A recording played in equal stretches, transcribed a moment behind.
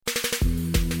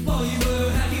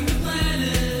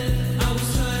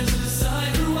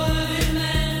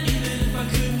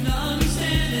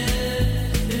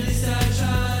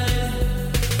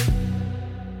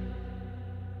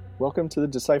Welcome to the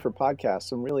Decipher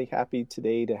podcast. I'm really happy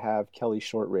today to have Kelly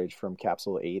Shortridge from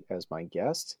Capsule 8 as my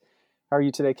guest. How are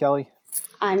you today, Kelly?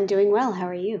 I'm doing well. How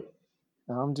are you?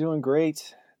 I'm doing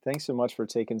great. Thanks so much for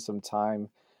taking some time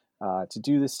to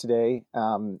do this today.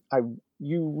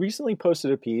 You recently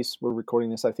posted a piece. We're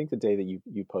recording this, I think, the day that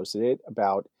you posted it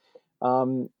about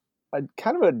a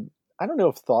kind of a, I don't know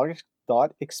if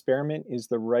thought experiment is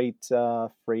the right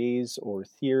phrase or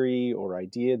theory or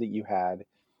idea that you had.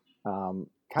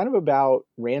 Kind of about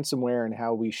ransomware and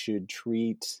how we should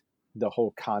treat the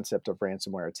whole concept of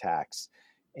ransomware attacks.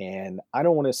 And I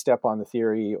don't want to step on the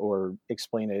theory or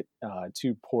explain it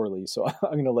too poorly, so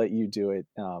I'm going to let you do it.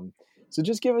 So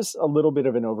just give us a little bit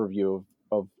of an overview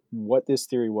of what this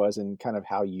theory was and kind of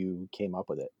how you came up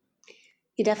with it.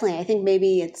 Yeah, definitely. I think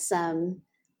maybe it's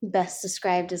best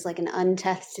described as like an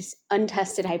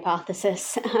untested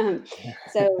hypothesis.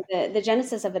 So the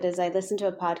genesis of it is I listened to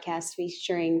a podcast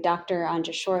featuring Dr.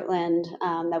 Anja Shortland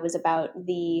that was about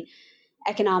the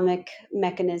economic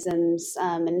mechanisms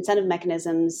and incentive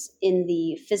mechanisms in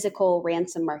the physical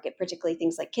ransom market, particularly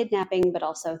things like kidnapping, but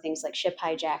also things like ship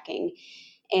hijacking.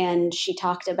 And she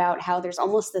talked about how there's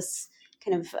almost this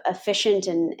kind of efficient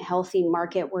and healthy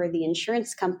market where the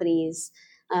insurance companies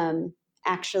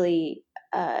actually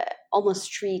almost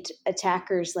treat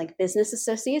attackers like business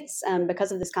associates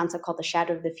because of this concept called the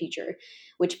shadow of the future,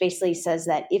 which basically says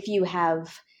that if you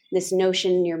have this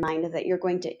notion in your mind that you're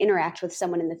going to interact with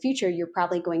someone in the future, you're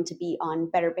probably going to be on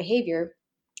better behavior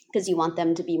because you want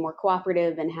them to be more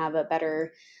cooperative and have a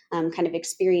better kind of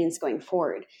experience going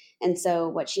forward. And so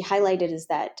what she highlighted is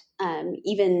that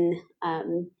even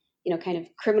kind of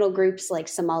criminal groups like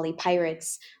Somali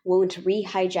pirates won't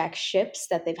re-hijack ships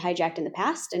that they've hijacked in the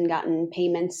past and gotten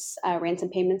payments, ransom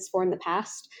payments for in the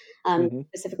past,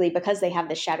 specifically because they have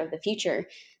the shadow of the future.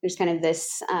 There's kind of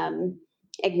this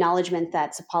acknowledgement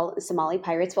that Somali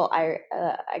pirates will,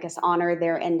 I guess, honor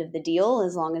their end of the deal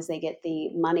as long as they get the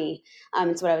money.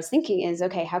 And so what I was thinking is,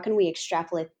 okay, how can we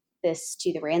extrapolate this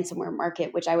to the ransomware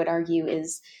market, which I would argue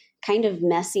is kind of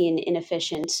messy and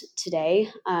inefficient today.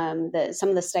 Some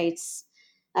of the stats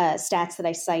that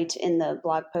I cite in the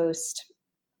blog post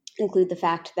include the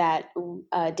fact that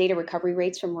data recovery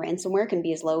rates from ransomware can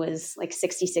be as low as like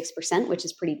 66%, which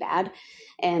is pretty bad.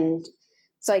 And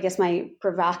so I guess my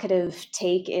provocative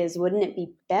take is, wouldn't it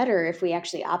be better if we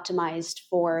actually optimized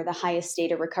for the highest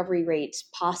data recovery rate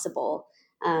possible?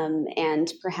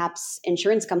 And perhaps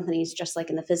insurance companies, just like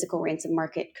in the physical ransom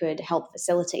market, could help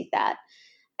facilitate that.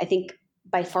 I think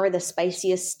by far the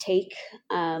spiciest take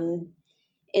in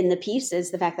the piece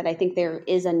is the fact that I think there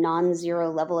is a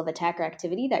non-zero level of attacker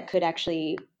activity that could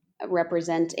actually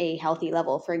represent a healthy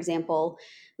level. For example,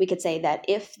 we could say that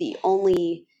if the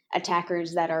only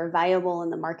attackers that are viable in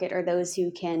the market are those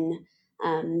who can,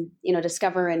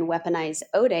 discover and weaponize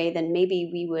ODE, then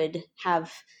maybe we would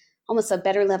have almost a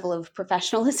better level of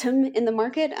professionalism in the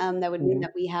market. That would mean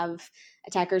that we have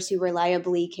attackers who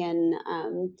reliably can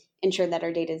ensure that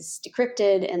our data is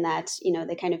decrypted and that,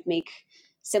 they kind of make,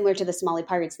 similar to the Somali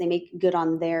pirates, they make good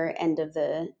on their end of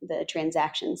the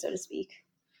transaction, so to speak.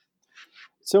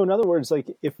 So in other words, like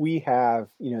if we have,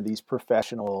 these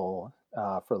professional,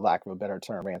 for lack of a better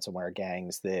term, ransomware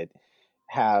gangs that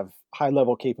have high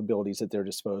level capabilities at their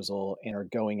disposal and are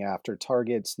going after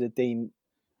targets that they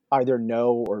either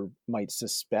know or might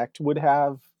suspect would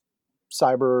have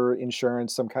cyber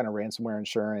insurance, some kind of ransomware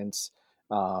insurance,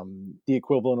 the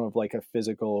equivalent of like a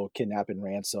physical kidnap and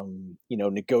ransom,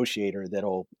 negotiator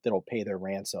that'll pay their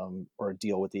ransom or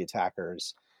deal with the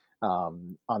attackers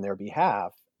on their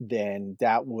behalf, then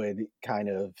that would kind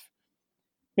of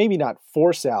maybe not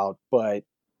force out, but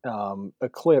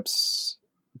eclipse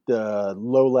the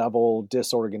low-level,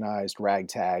 disorganized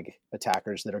ragtag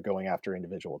attackers that are going after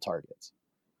individual targets.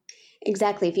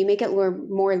 Exactly. If you make it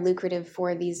more lucrative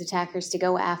for these attackers to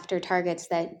go after targets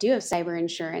that do have cyber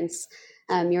insurance,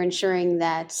 you're ensuring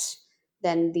that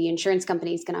then the insurance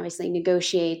companies can obviously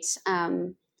negotiate.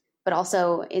 But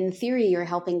also, in theory, you're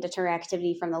helping deter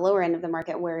activity from the lower end of the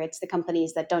market, where it's the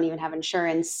companies that don't even have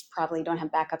insurance, probably don't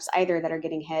have backups either, that are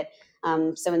getting hit.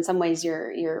 So in some ways,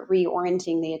 you're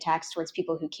reorienting the attacks towards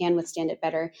people who can withstand it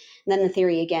better. And then the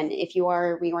theory, again, if you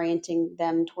are reorienting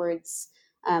them towards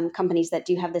companies that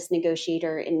do have this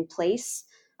negotiator in place,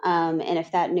 and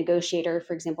if that negotiator,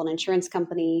 for example, an insurance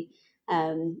company,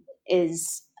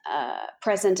 is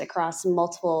present across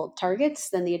multiple targets,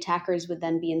 then the attackers would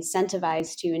then be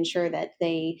incentivized to ensure that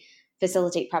they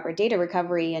facilitate proper data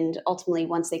recovery and ultimately,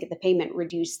 once they get the payment,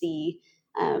 reduce the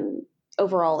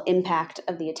overall impact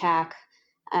of the attack,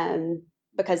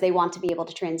 because they want to be able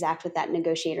to transact with that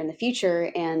negotiator in the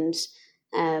future and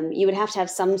you would have to have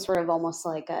some sort of almost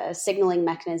like a signaling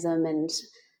mechanism and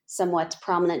somewhat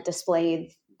prominent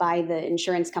display by the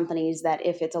insurance companies that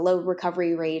if it's a low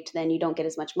recovery rate, then you don't get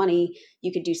as much money.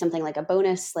 You could do something like a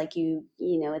bonus, like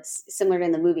it's similar to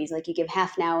in the movies, like you give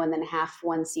half now and then half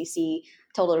once you see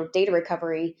total data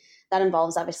recovery. That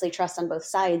involves obviously trust on both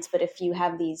sides, but if you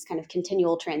have these kind of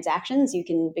continual transactions, you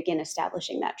can begin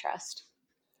establishing that trust.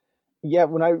 Yeah,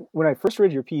 when I first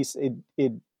read your piece,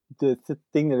 the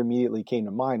thing that immediately came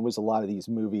to mind was a lot of these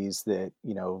movies that,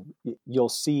 you'll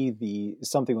see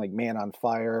something like Man on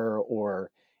Fire or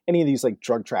any of these like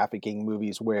drug trafficking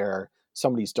movies where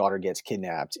somebody's daughter gets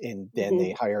kidnapped and then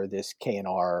they hire this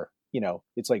K&R,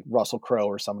 it's like Russell Crowe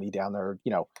or somebody down there,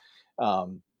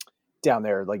 down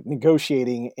there like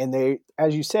negotiating. And they,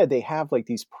 as you said, they have like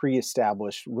these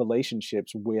pre-established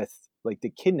relationships with like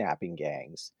the kidnapping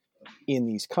gangs in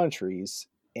these countries.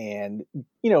 And,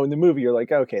 in the movie, you're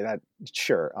like, okay,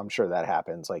 I'm sure that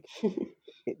happens. Like,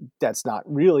 that's not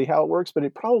really how it works, but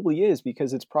it probably is,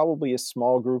 because it's probably a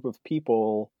small group of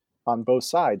people on both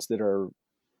sides that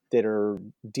are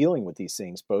dealing with these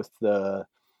things, both the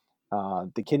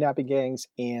kidnapping gangs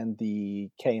and the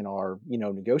K&R,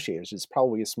 negotiators. It's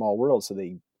probably a small world, so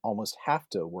they almost have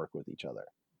to work with each other.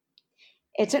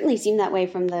 It certainly seemed that way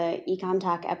from the Econ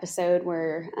Talk episode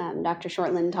where Dr.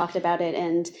 Shortland talked about it.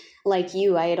 And like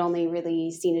you, I had only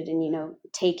really seen it in,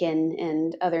 Taken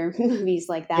and other movies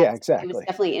like that. Yeah, exactly. It was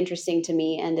definitely interesting to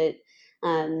me.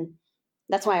 And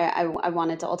that's why I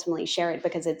wanted to ultimately share it,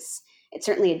 because it's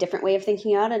certainly a different way of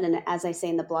thinking about it. And as I say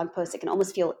in the blog post, it can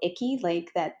almost feel icky, like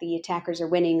that the attackers are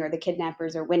winning or the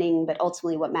kidnappers are winning. But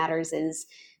ultimately what matters is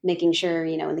making sure,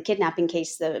 in the kidnapping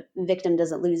case, the victim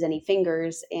doesn't lose any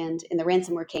fingers. And in the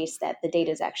ransomware case, that the data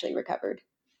is actually recovered.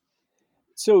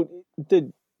 So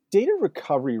the data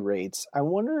recovery rates, I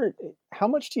wonder, how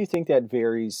much do you think that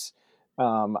varies?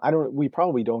 We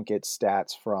probably don't get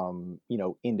stats from,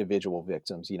 individual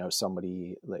victims,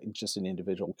 somebody like just an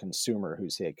individual consumer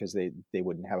who's hit, because they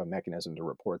wouldn't have a mechanism to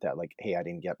report that, like, hey, I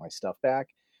didn't get my stuff back.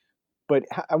 But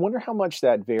I wonder how much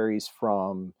that varies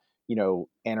from,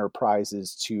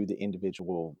 enterprises to the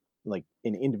individual, like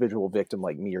an individual victim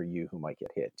like me or you who might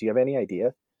get hit. Do you have any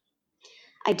idea?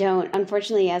 I don't.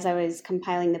 Unfortunately, as I was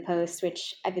compiling the post,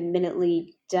 which I've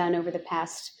admittedly done over the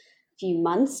past few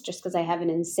months, just because I have an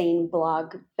insane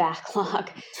blog backlog,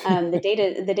 the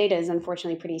data is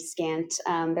unfortunately pretty scant.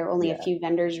 There are only a few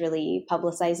vendors really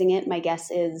publicizing it. My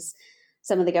guess is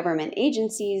some of the government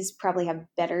agencies probably have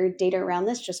better data around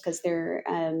this, just because they're,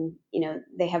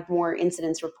 they have more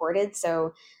incidents reported.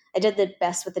 So I did the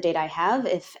best with the data I have.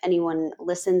 If anyone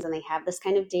listens and they have this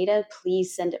kind of data,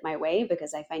 please send it my way,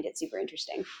 because I find it super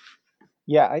interesting.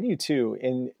 Yeah, I do too.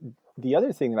 And the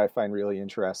other thing that I find really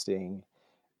interesting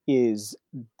is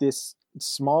this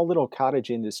small little cottage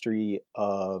industry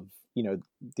of,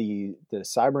 the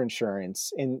cyber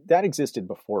insurance, and that existed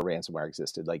before ransomware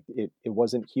existed. Like it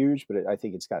wasn't huge, but I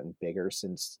think it's gotten bigger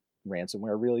since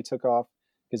ransomware really took off,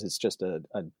 because it's just a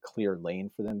clear lane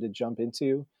for them to jump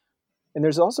into. And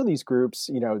there's also these groups,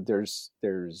 there's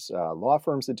law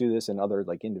firms that do this, and other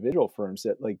like individual firms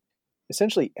that like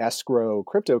essentially escrow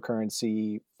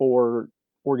cryptocurrency for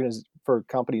for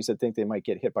companies that think they might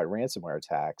get hit by ransomware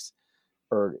attacks,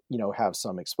 or have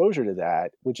some exposure to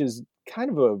that, which is kind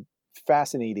of a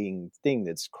fascinating thing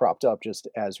that's cropped up just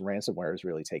as ransomware has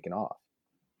really taken off.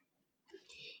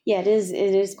 Yeah, it is.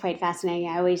 It is quite fascinating.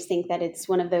 I always think that it's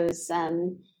one of those.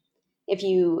 If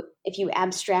you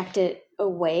abstract it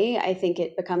away, I think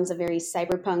it becomes a very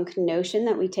cyberpunk notion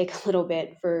that we take a little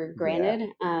bit for granted.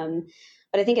 Yeah.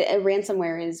 But I think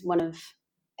ransomware is one of,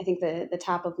 I think, the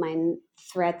top of mind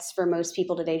threats for most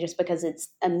people today, just because it's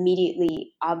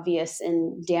immediately obvious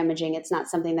and damaging. It's not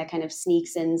something that kind of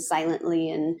sneaks in silently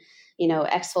and,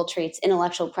 exfiltrates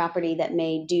intellectual property that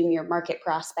may doom your market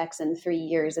prospects in 3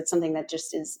 years. It's something that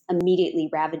just is immediately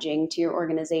ravaging to your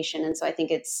organization. And so I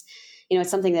think it's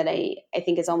something that I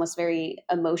think is almost very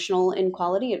emotional in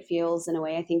quality. It feels, in a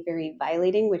way, I think, very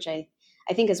violating, which I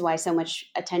think is why so much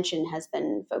attention has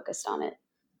been focused on it.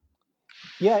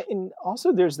 Yeah, and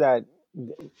also there's that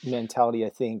mentality, I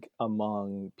think,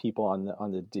 among people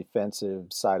on the defensive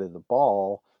side of the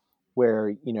ball, where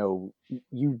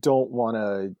you don't want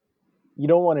to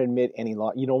admit any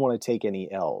loss. You don't want to take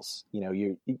any L's.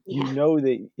 You know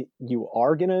that you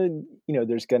are gonna,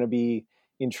 there's gonna be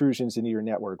intrusions into your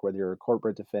network, whether you're a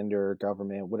corporate defender,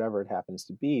 government, whatever it happens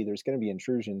to be. There's going to be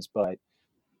intrusions, but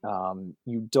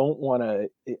you don't want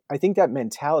to. I think that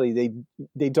mentality,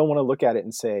 they don't want to look at it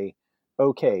and say,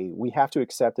 okay, we have to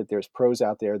accept that there's pros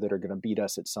out there that are going to beat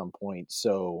us at some point.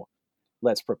 So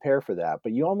let's prepare for that.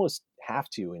 But you almost have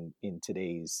to in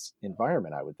today's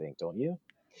environment, I would think, don't you?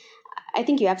 I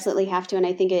think you absolutely have to. And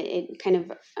I think it kind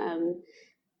of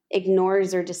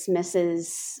ignores or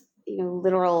dismisses,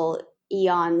 literal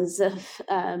eons of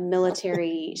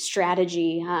military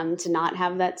strategy to not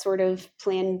have that sort of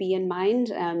plan B in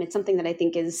mind. It's something that I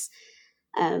think is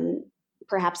um,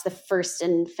 perhaps the first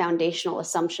and foundational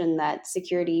assumption that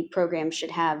security programs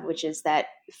should have, which is that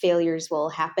failures will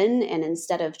happen. And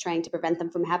instead of trying to prevent them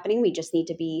from happening, we just need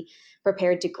to be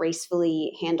prepared to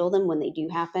gracefully handle them when they do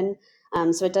happen.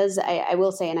 So it does, I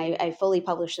will say, and I fully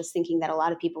published this thinking that a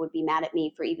lot of people would be mad at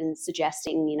me for even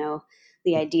suggesting,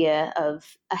 the idea of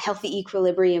a healthy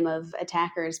equilibrium of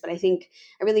attackers. But I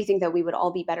really think that we would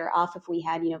all be better off if we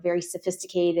had, very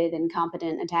sophisticated and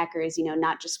competent attackers,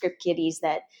 not just script kiddies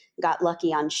that got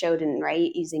lucky on Shodan,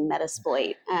 right, using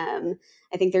Metasploit.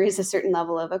 I think there is a certain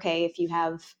level of, okay, if you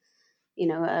have,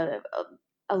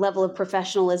 a level of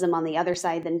professionalism on the other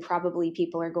side, then probably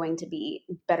people are going to be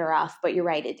better off. But you're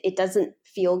right, it doesn't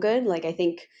feel good. Like, I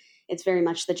think it's very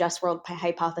much the just world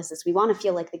hypothesis. We want to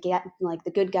feel like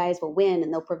the good guys will win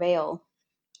and they'll prevail,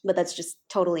 but that's just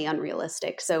totally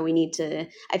unrealistic. So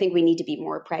I think we need to be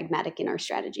more pragmatic in our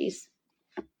strategies.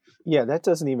 Yeah, that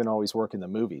doesn't even always work in the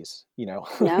movies, No,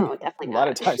 definitely A not. lot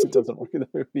of times it doesn't work in the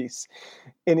movies.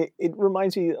 And it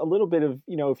reminds me a little bit of,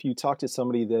 if you talk to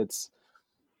somebody that's,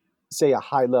 say, a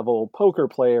high level poker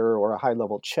player or a high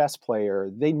level chess player,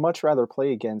 they'd much rather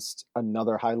play against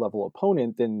another high level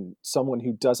opponent than someone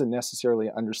who doesn't necessarily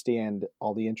understand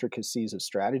all the intricacies of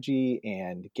strategy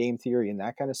and game theory and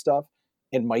that kind of stuff,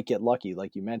 and might get lucky,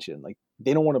 like you mentioned. Like,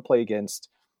 they don't want to play against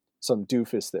some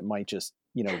doofus that might just,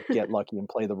 get lucky and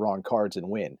play the wrong cards and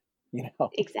win.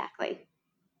 Exactly.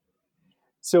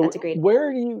 So That's a great where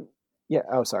analogy. do you, yeah,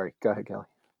 oh, sorry. Go ahead, Kelly.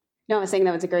 No, I was saying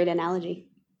that was a great analogy.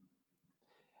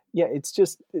 Yeah, it's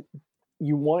just,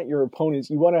 you want your opponents,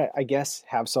 you want to, I guess,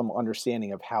 have some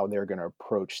understanding of how they're going to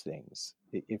approach things.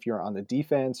 If you're on the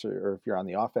defense or if you're on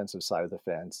the offensive side of the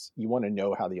fence, you want to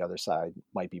know how the other side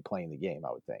might be playing the game,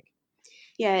 I would think.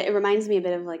 Yeah, it reminds me a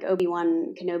bit of like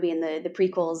Obi-Wan Kenobi in the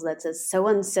prequels that says so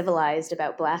uncivilized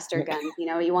about blaster guns.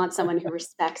 You want someone who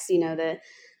respects,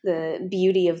 the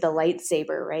beauty of the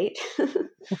lightsaber, right?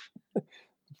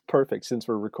 Perfect. Since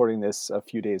we're recording this a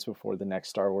few days before the next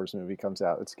Star Wars movie comes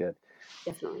out, it's good.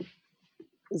 Definitely.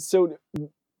 So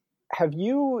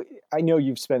I know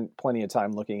you've spent plenty of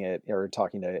time looking at or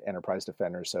talking to enterprise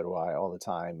defenders, so do I all the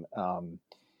time.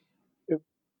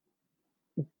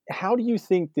 How do you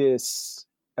think this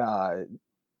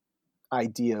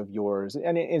idea of yours,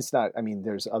 and it's not, I mean,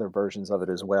 there's other versions of it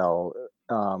as well,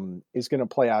 is going to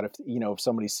play out if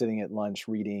somebody's sitting at lunch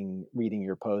reading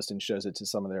your post and shows it to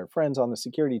some of their friends on the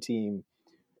security team?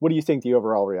 What do you think the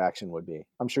overall reaction would be?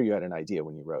 I'm sure you had an idea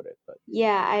when you wrote it, but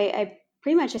Yeah, I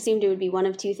pretty much assumed it would be one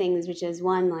of two things, which is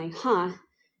one, like,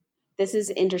 this is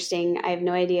interesting. I have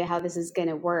no idea how this is going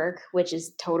to work, which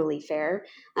is totally fair.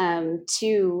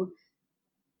 Two,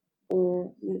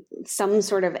 some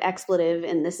sort of expletive,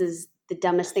 and this is the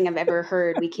dumbest thing I've ever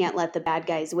heard. We can't let the bad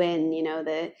guys win.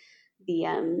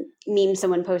 The meme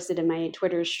someone posted in my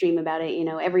Twitter stream about it.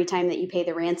 Every time that you pay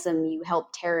the ransom, you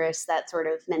help terrorists. That sort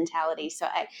of mentality. So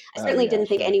I certainly didn't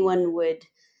think anyone would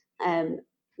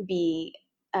be.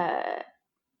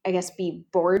 I guess be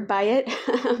bored by it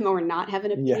or not have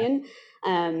an opinion.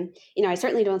 Yeah. I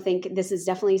certainly don't think this is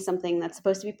definitely something that's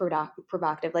supposed to be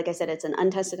provocative. Like I said, it's an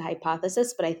untested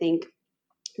hypothesis, but I think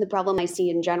the problem I see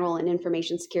in general in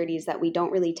information security is that we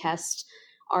don't really test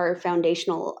our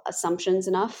foundational assumptions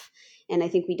enough. And I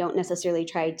think we don't necessarily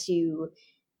try to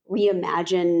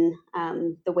reimagine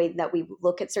the way that we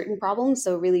look at certain problems.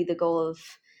 So really the goal of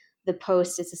the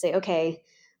post is to say, okay,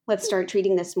 let's start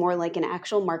treating this more like an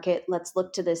actual market. Let's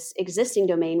look to this existing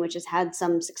domain, which has had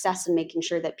some success in making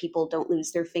sure that people don't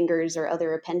lose their fingers or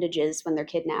other appendages when they're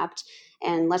kidnapped.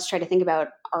 And let's try to think about,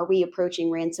 are we approaching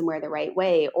ransomware the right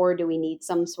way? Or do we need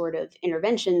some sort of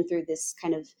intervention through this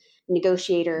kind of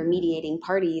negotiator mediating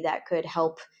party that could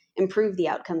help improve the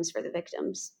outcomes for the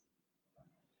victims?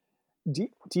 Do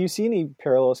you see any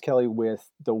parallels, Kelly, with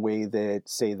the way that,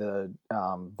 say, the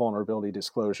vulnerability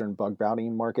disclosure and bug bounty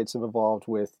markets have evolved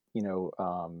with,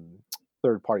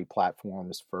 third-party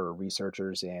platforms for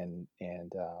researchers and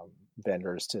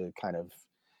vendors to kind of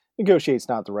negotiate's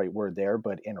not the right word there,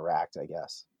 but interact, I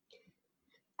guess?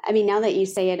 I mean, now that you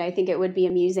say it, I think it would be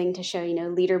amusing to show,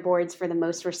 leaderboards for the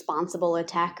most responsible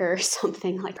attacker or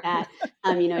something like that.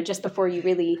 Just before you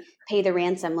really pay the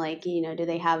ransom, like, do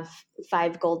they have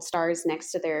 5 gold stars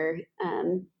next to their,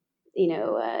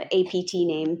 APT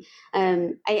name?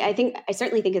 I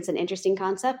certainly think it's an interesting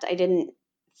concept. I didn't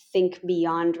think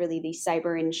beyond really the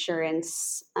cyber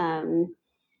insurance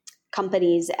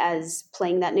companies as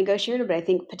playing that negotiator, but I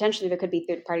think potentially there could be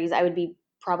third parties. I would be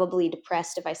probably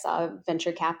depressed if I saw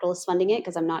venture capitalists funding it,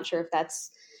 because I'm not sure if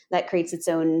that creates its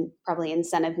own probably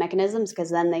incentive mechanisms, because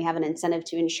then they have an incentive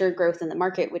to ensure growth in the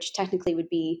market, which technically would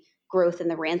be growth in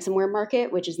the ransomware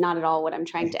market, which is not at all what I'm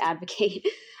trying to advocate.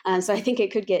 So I think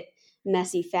it could get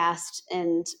messy fast.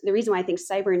 And the reason why I think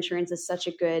cyber insurance is such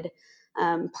a good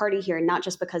party here, not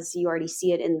just because you already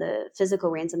see it in the physical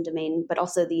ransom domain, but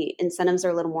also the incentives are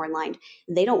a little more aligned.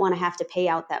 They don't want to have to pay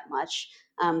out that much,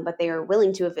 but they are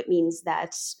willing to if it means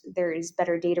that there is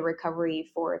better data recovery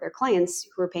for their clients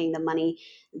who are paying them money.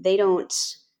 They don't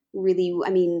really,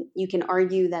 I mean, you can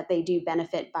argue that they do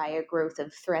benefit by a growth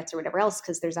of threats or whatever else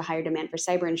because there's a higher demand for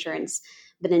cyber insurance.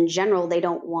 But in general, they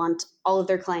don't want all of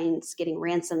their clients getting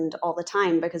ransomed all the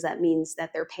time, because that means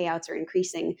that their payouts are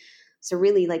increasing. So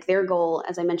really, like, their goal,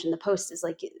 as I mentioned in the post, is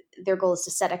like their goal is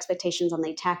to set expectations on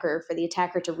the attacker, for the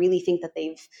attacker to really think that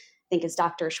they've, I think as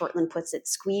Dr. Shortland puts it,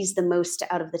 squeeze the most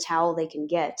out of the towel they can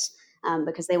get,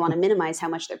 because they want to minimize how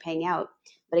much they're paying out.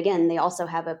 But again, they also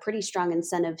have a pretty strong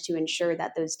incentive to ensure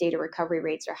that those data recovery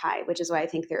rates are high, which is why I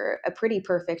think they're a pretty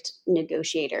perfect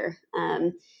negotiator.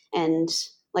 And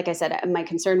like I said, my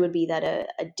concern would be that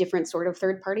a different sort of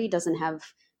third party doesn't have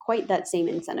quite that same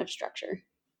incentive structure.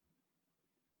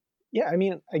 Yeah, I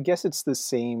mean, I guess it's the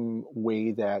same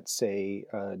way that, say,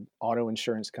 an auto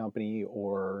insurance company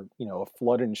or, a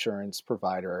flood insurance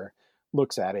provider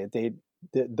looks at it.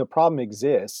 The problem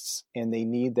exists, and they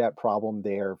need that problem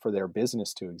there for their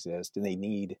business to exist, and they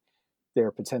need their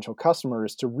potential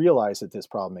customers to realize that this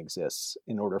problem exists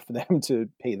in order for them to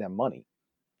pay them money.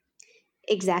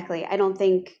 Exactly. I don't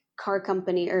think car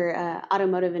company or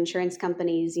automotive insurance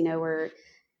companies, were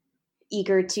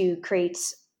eager to create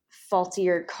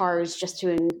faultier cars just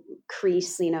to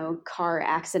increase, car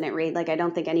accident rate. Like, I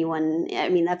don't think anyone, I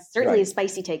mean, that's certainly Right. a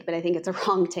spicy take, but I think it's a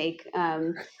wrong take.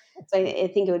 So I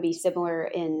think it would be similar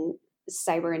in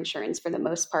cyber insurance for the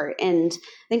most part. And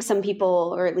I think some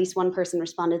people, or at least one person,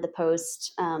 responded to the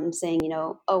post saying,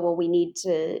 oh, well, we need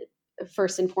to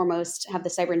first and foremost have the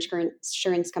cyber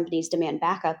insurance companies demand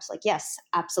backups. Like, yes,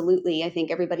 absolutely. I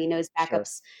think everybody knows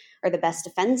backups are the best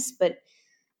defense, but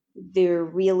the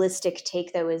realistic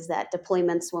take, though, is that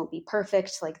deployments won't be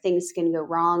perfect. Like, things can go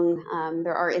wrong.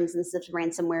 There are instances of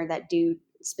ransomware that do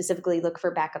specifically look for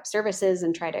backup services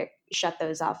and try to shut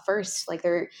those off first. Like,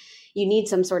 you need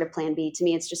some sort of plan B. To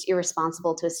me, it's just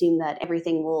irresponsible to assume that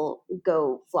everything will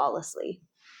go flawlessly.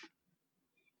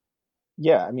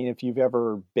 Yeah, I mean, if you've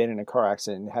ever been in a car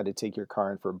accident and had to take your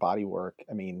car in for body work,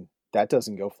 I mean, that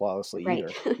doesn't go flawlessly Right.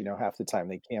 either. Half the time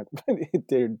they can't.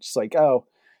 They're just like, oh,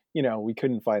 we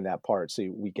couldn't find that part, so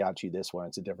we got you this one.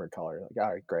 It's a different color. Like,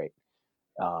 all right, great.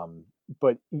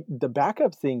 But the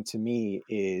backup thing to me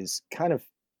is kind of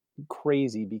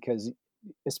crazy, because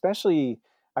especially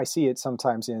I see it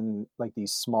sometimes in like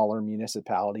these smaller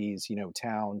municipalities,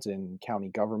 towns and county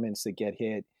governments that get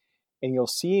hit. And you'll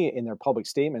see in their public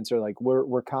statements, they're like,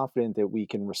 we're confident that we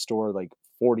can restore like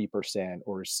 40%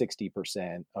 or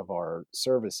 60% of our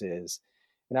services.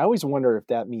 And I always wonder if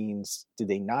that means, did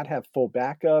they not have full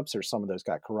backups, or some of those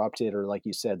got corrupted, or like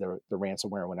you said, the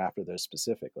ransomware went after those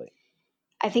specifically?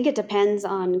 I think it depends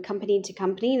on company to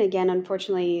company. And again,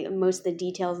 unfortunately, most of the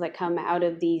details that come out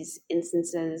of these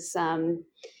instances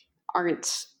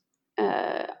aren't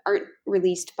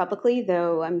released publicly,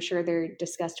 though I'm sure they're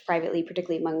discussed privately,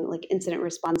 particularly among like incident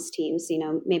response teams.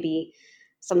 Maybe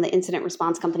some of the incident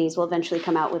response companies will eventually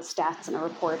come out with stats in a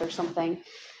report or something.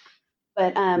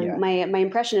 But Yeah. my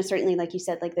impression is certainly, like you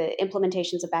said, like the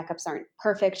implementations of backups aren't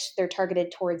perfect. They're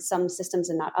targeted towards some systems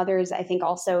and not others. I think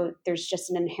also there's just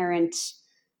an inherent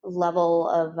level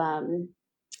of,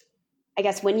 I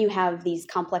guess, when you have these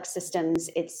complex systems,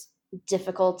 it's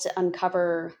difficult to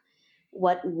uncover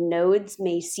what nodes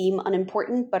may seem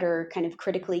unimportant but are kind of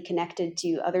critically connected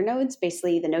to other nodes.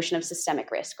 Basically, the notion of systemic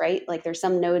risk, right? Like, there's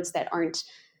some nodes that aren't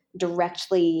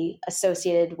directly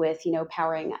associated with,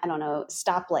 powering, I don't know,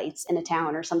 stoplights in a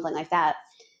town or something like that.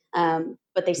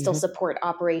 But they still support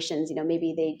operations.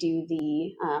 Maybe they do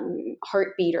the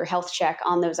heartbeat or health check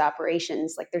on those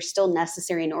operations. Like, they're still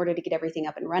necessary in order to get everything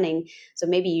up and running. So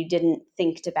maybe you didn't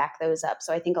think to back those up.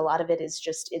 So I think a lot of it is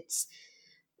just,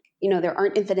 there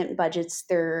aren't infinite budgets.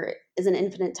 There isn't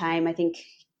infinite time. I think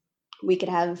we could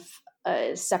have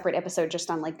a separate episode just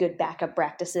on like good backup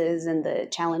practices and the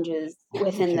challenges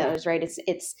within those, right?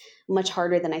 It's much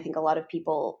harder than I think a lot of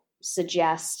people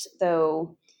suggest,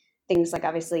 though things like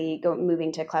obviously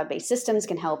moving to cloud-based systems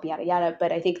can help, yada, yada.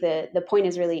 But I think the point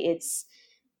is really,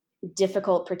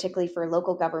 difficult, particularly for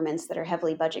local governments that are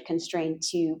heavily budget constrained,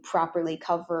 to properly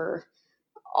cover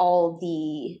all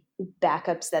the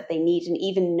backups that they need and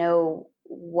even know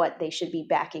what they should be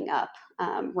backing up,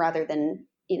 rather than,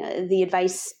 the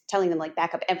advice telling them like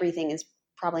back up everything is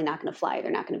probably not going to fly.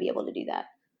 They're not going to be able to do that.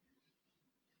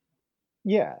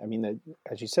 Yeah, I mean,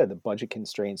 as you said, the budget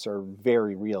constraints are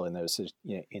very real in those,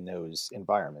 in those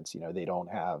environments. They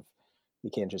don't have, you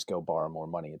can't just go borrow more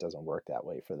money. It doesn't work that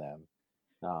way for them.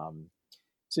 Um,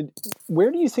 so,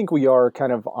 where do you think we are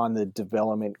kind of on the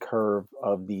development curve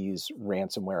of these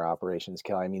ransomware operations,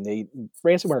 Kelly? I mean,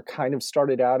 ransomware kind of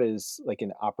started out as like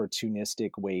an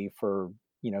opportunistic way for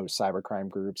cybercrime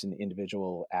groups and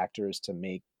individual actors to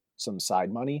make some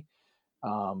side money.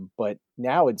 But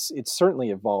now it's certainly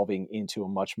evolving into a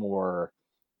much more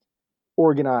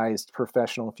organized,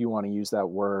 professional, if you want to use that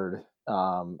word,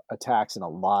 attacks in a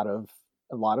lot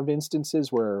of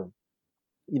instances where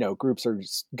groups are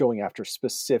going after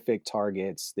specific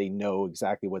targets. They know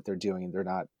exactly what they're doing, and they're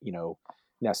not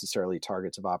necessarily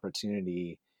targets of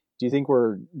opportunity. Do you think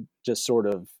we're just sort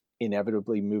of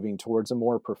inevitably moving towards a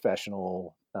more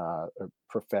professional or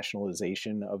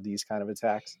professionalization of these kind of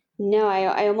attacks? No,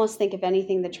 I almost think, if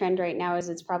anything, the trend right now is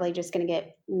it's probably just going to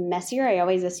get messier. I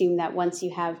always assume that once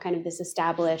you have kind of this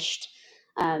established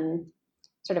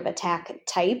sort of attack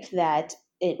type, that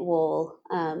it will,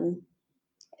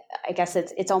 I guess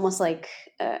it's almost like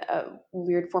a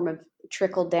weird form of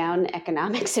trickle down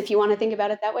economics, if you want to think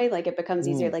about it that way. Like, it becomes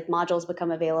easier, like modules become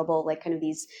available, like kind of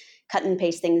these cut and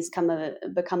paste things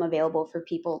become available for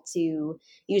people to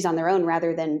use on their own,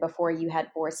 rather than before you had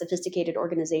more sophisticated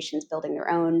organizations building their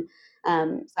own.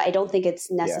 I don't think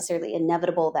it's necessarily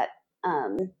inevitable that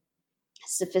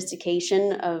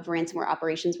sophistication of ransomware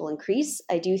operations will increase.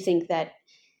 I do think that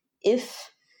if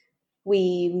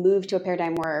we move to a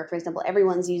paradigm where, for example,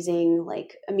 everyone's using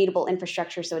like immutable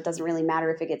infrastructure, so it doesn't really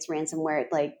matter if it gets ransomware.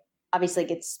 Like, obviously it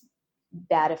gets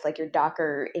bad if like your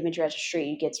Docker image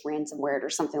registry gets ransomware or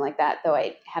something like that, though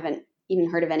I haven't even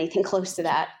heard of anything close to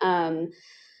that.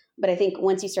 But I think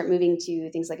once you start moving to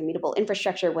things like immutable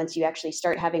infrastructure, once you actually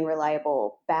start having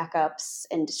reliable backups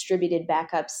and distributed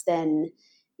backups, then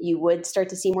you would start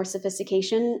to see more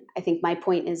sophistication. I think my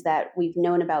point is that we've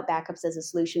known about backups as a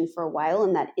solution for a while,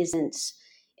 and it's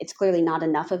clearly not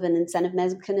enough of an incentive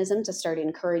mechanism to start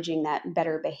encouraging that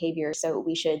better behavior. So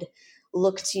we should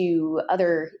look to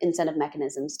other incentive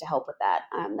mechanisms to help with that.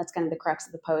 That's kind of the crux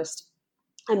of the post.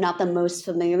 I'm not the most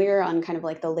familiar on kind of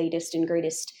like the latest and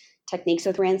greatest techniques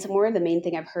with ransomware. The main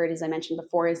thing I've heard, as I mentioned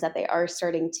before, is that they are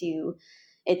starting to,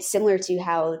 it's similar to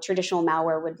how traditional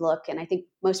malware would look. And I think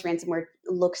most ransomware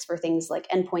looks for things like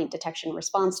endpoint detection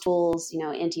response tools,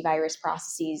 antivirus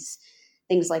processes,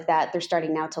 things like that. They're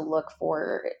starting now to look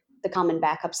for the common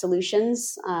backup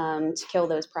solutions to kill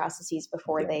those processes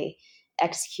before they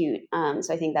execute.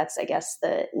 So I think that's, I guess,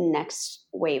 the next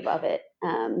wave of it.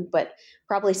 But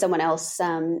probably someone else,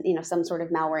 some sort of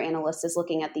malware analyst is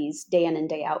looking at these day in and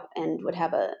day out and would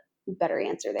have a better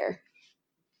answer there.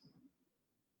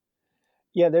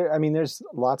 Yeah,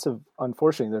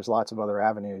 unfortunately, there's lots of other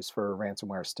avenues for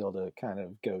ransomware still to kind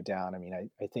of go down. I mean,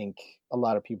 I think a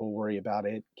lot of people worry about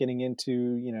it getting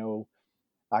into,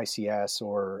 ICS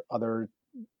or other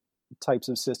types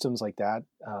of systems like that,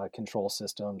 control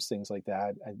systems, things like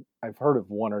that. I've heard of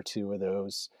one or two of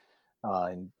those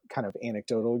and kind of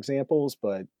anecdotal examples,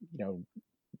 but,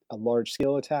 a large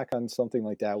scale attack on something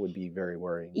like that would be very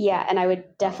worrying. Yeah, and I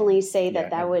would definitely say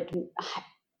that would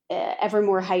ever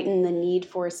more heighten the need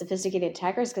for sophisticated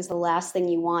attackers, because the last thing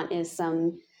you want is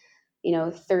some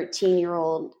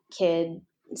 13-year-old kid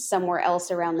somewhere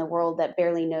else around the world that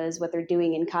barely knows what they're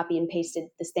doing and copy and pasted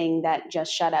this thing that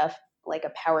just shut off like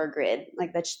a power grid.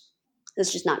 Like, that's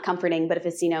just not comforting. But if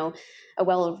it's a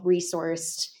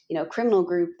well-resourced criminal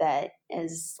group that,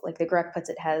 as like the Grec puts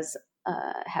it, has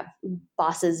have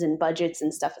bosses and budgets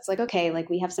and stuff, it's like, okay, like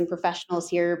we have some professionals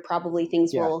here, probably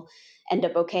things will end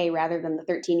up okay, rather than the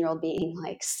 13-year-old being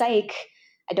like, psych,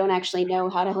 I don't actually know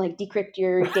how to like decrypt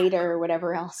your data or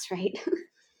whatever else, right?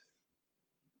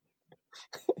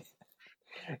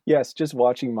 Yes, just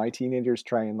watching my teenagers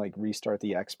try and like restart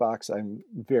the Xbox, I'm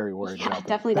very worried about it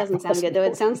definitely doesn't sound good, though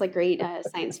it sounds like great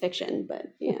science fiction, but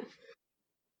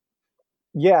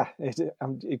yeah,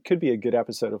 it could be a good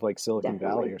episode of like Silicon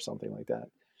Valley or something like that.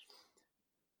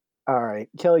 All right,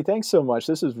 Kelly, thanks so much.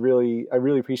 I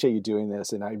really appreciate you doing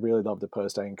this, and I really love the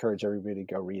post. I encourage everybody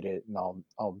to go read it, and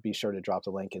I'll be sure to drop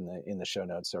the link in the show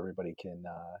notes so everybody can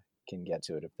get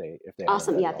to it if they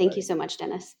awesome. Yeah, thank you so much,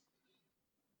 Dennis.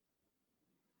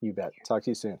 You bet. Talk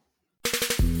to you soon.